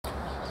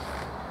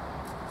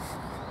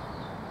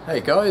Hey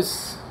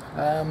guys,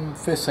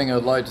 first thing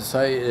I'd like to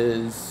say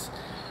is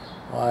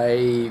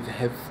I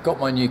have got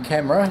my new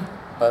camera,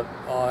 but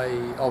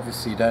I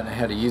obviously don't know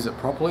how to use it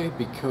properly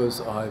because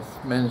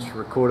I've managed to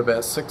record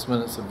about 6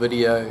 minutes of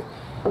video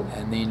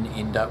and then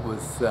end up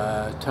with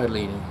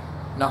totally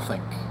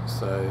nothing.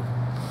 So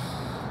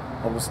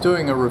I was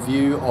doing a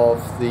review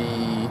of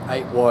the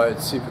 8-wired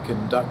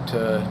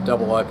superconductor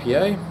double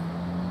IPA.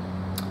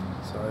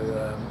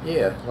 So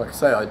yeah, like I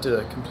say, I did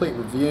a complete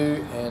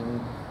review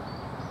and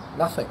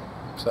nothing.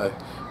 So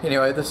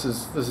anyway, this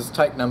is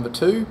take number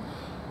 2.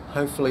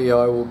 Hopefully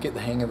I will get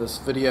the hang of this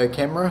video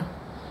camera.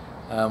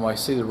 I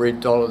see the red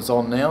dot is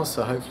on now,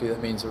 so hopefully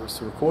that means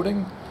it's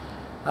recording.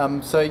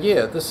 So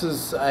yeah, this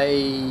is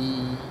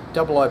a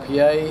double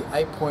IPA,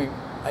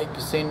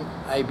 8.8%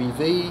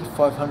 ABV,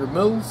 500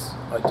 mils.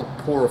 I did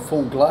pour a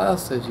full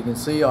glass. As you can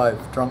see,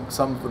 I've drunk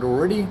some of it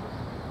already.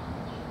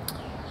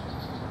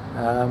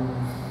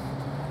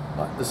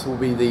 This will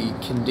be the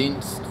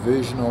condensed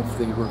version of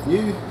the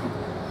review,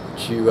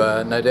 which you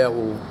no doubt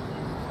will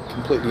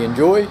completely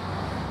enjoy.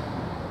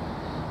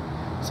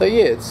 So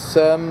yeah,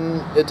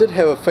 it did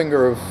have a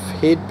finger of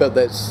head, but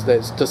that's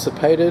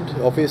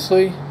dissipated,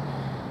 obviously.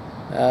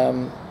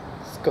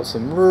 It's got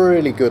some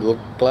really good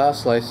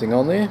glass lacing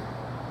on there,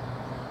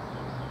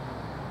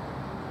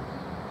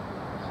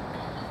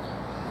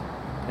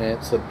 and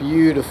it's a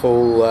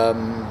beautiful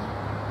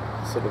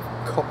sort of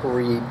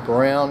coppery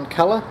brown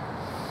colour.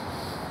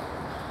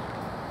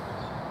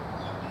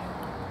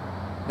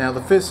 Now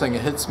the first thing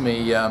that hits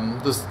me,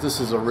 this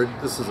is a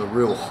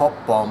real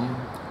hop bomb.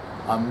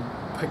 I'm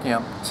picking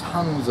up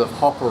tons of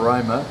hop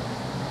aroma.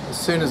 As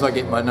soon as I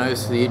get my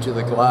nose to the edge of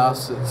the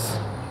glass,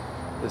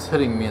 it's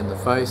hitting me in the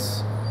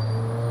face.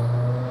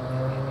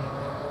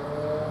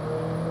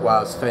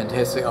 Wow, it's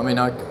fantastic. I mean,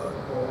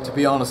 to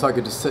be honest, I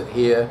could just sit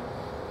here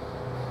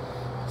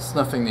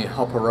sniffing the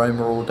hop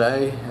aroma all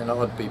day and I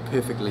would be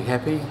perfectly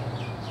happy.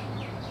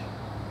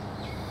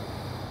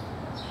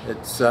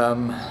 It's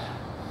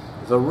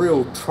a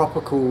real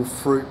tropical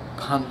fruit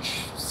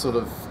punch sort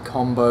of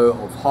combo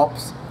of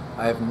hops.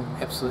 I have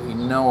absolutely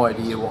no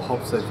idea what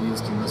hops they've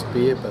used in this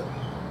beer, but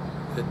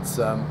it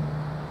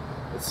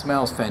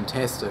smells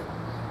fantastic.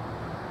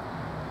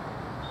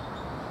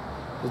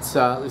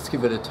 Let's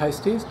give it a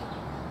taste test.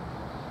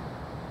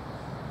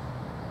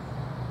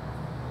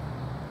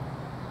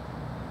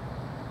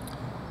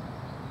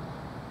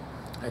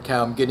 Okay,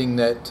 I'm getting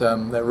that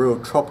real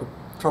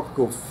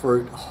tropical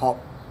fruit hop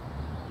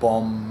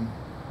bomb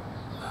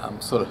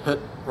sort of hit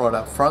right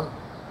up front,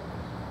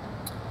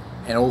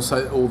 and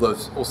also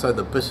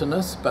the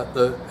bitterness. But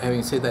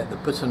having said that, the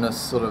bitterness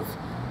sort of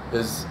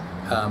is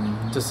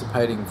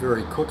dissipating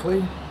very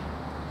quickly.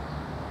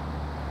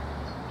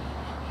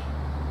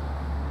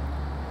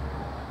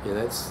 Yeah,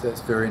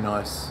 that's very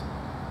nice.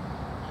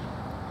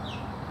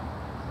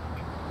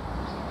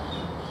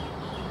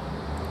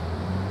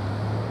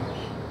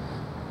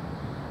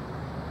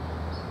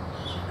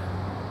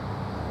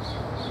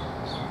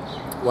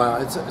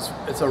 Wow,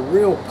 it's a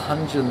real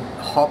pungent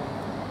hop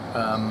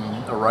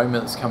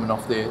aroma that's coming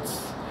off there.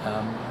 It's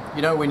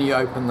you know, when you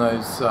open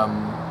those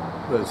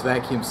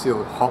vacuum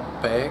sealed hop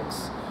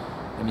bags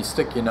and you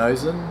stick your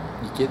nose in,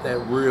 you get that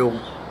real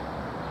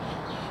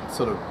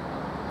sort of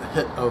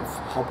hit of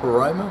hop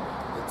aroma.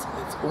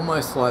 It's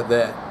almost like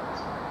that.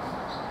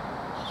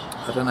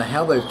 I don't know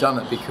how they've done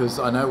it, because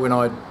I know when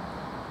I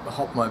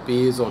hop my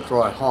beers or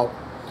dry hop,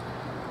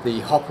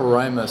 the hop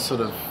aroma sort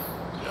of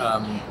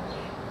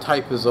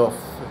tapers off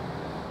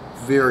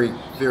very,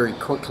 very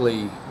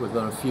quickly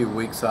within a few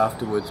weeks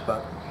afterwards,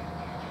 but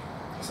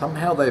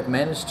somehow they've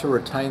managed to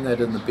retain that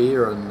in the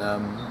beer, and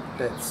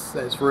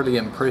that's really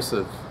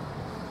impressive.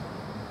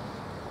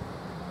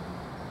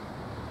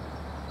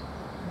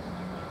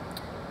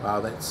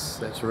 Wow,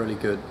 that's really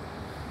good.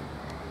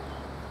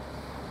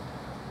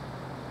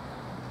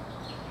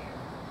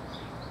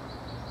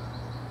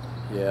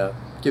 Yeah,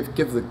 give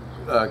the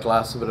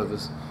glass a bit of a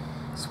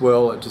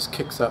swirl. It just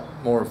kicks up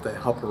more of that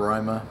hop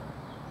aroma.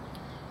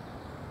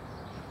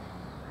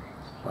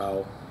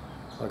 Wow,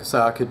 like I say,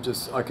 I could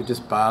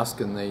just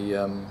bask in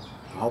the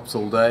hops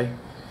all day.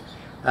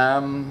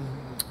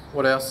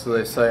 What else do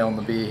they say on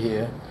the beer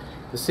here?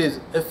 It says,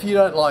 if you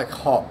don't like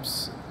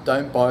hops,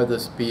 don't buy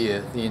this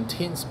beer. The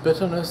intense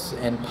bitterness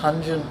and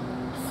pungent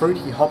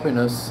fruity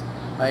hoppiness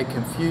may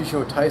confuse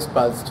your taste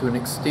buds to an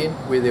extent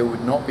where there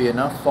would not be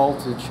enough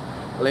voltage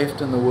left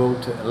in the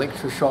world to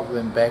electroshock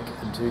them back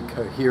into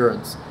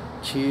coherence.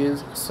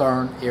 Cheers,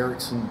 Soren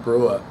Eriksson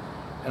Brewer.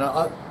 And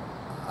I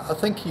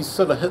think he's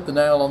sort of hit the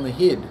nail on the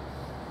head.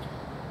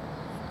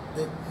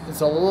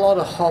 There's a lot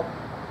of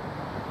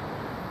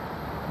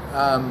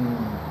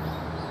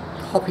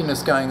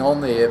hoppiness going on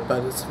there,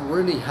 but it's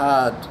really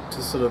hard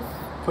to sort of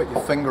put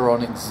your finger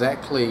on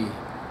exactly,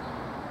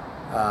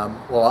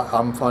 well,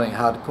 I'm finding it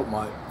hard to put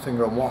my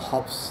finger on what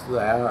hops they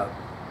are.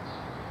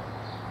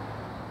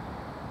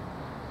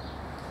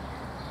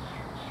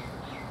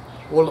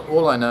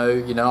 All I know,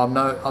 you know,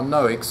 I'm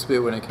no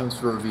expert when it comes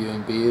to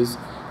reviewing beers.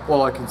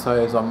 All I can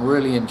say is I'm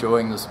really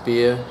enjoying this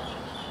beer.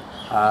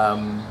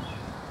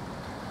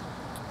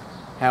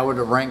 how would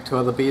it rank to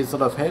other beers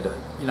that I've had.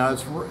 You know,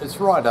 it's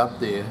right up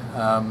there.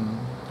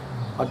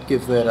 I'd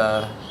give that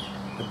a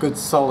good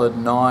solid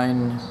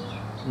 9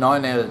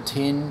 out of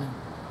 10.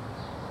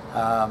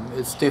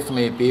 It's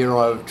definitely a beer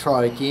I would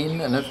try again,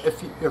 and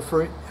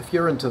if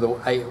you're into the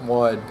 8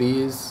 wired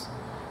beers,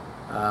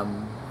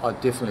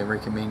 I'd definitely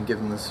recommend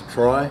giving this a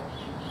try.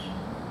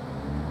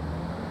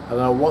 I don't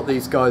know what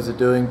these guys are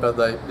doing, but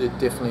they're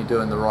definitely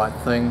doing the right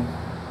thing.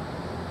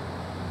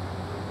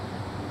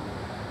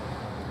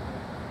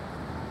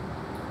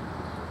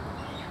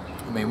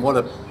 I mean, what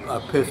a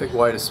perfect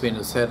way to spend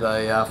a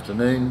Saturday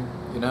afternoon.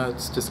 You know,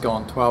 it's just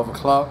gone 12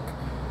 o'clock,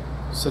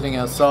 sitting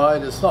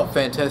outside. It's not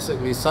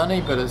fantastically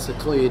sunny, but it's a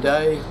clear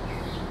day.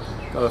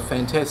 Got a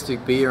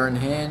fantastic beer in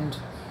hand,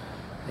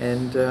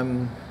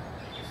 and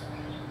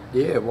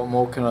yeah, what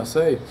more can I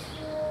say?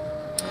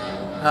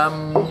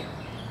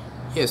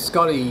 Yeah,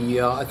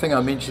 Scotty, I think I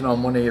mentioned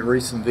on one of your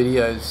recent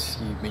videos,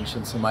 you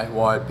mentioned some 8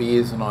 wired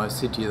beers, and I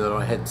said to you that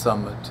I had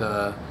some at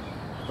a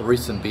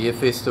recent beer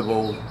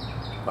festival.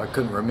 I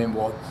couldn't remember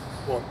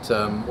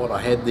what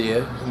I had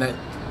there, and that,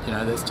 you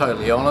know, that's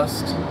totally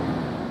honest.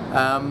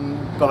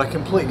 But I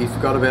completely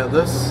forgot about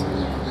this.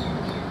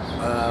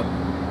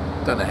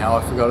 Don't know how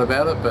I forgot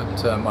about it,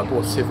 but I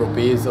bought several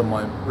beers on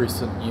my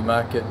recent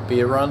Newmarket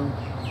beer run.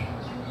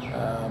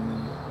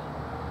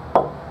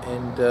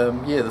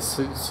 Yeah, the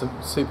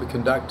Super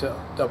Conductor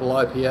double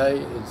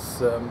IPA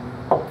is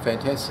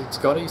fantastic,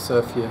 Scotty, so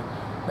if you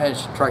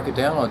manage to track it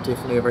down, I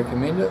definitely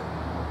recommend it.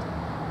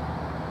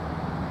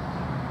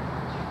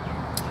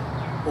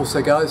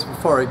 Also guys,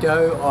 before I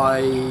go,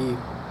 I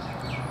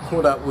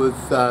caught up with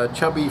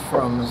Chubby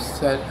from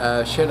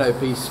Shadow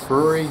Beast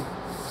Brewery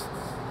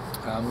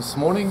this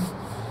morning,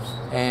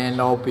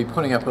 and I'll be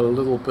putting up a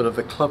little bit of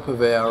a clip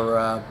of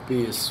our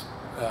beer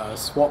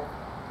swap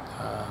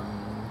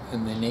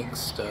in the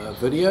next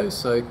video,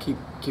 so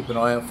keep an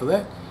eye out for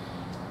that.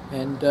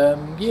 And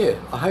yeah,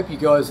 I hope you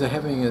guys are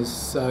having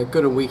as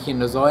good a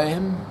weekend as I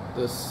am.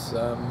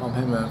 I'm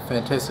having a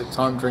fantastic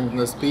time drinking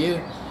this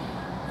beer,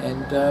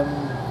 and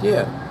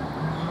yeah,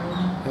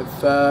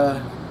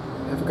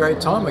 have a great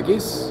time, I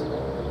guess.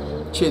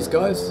 Cheers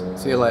guys,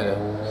 see you later.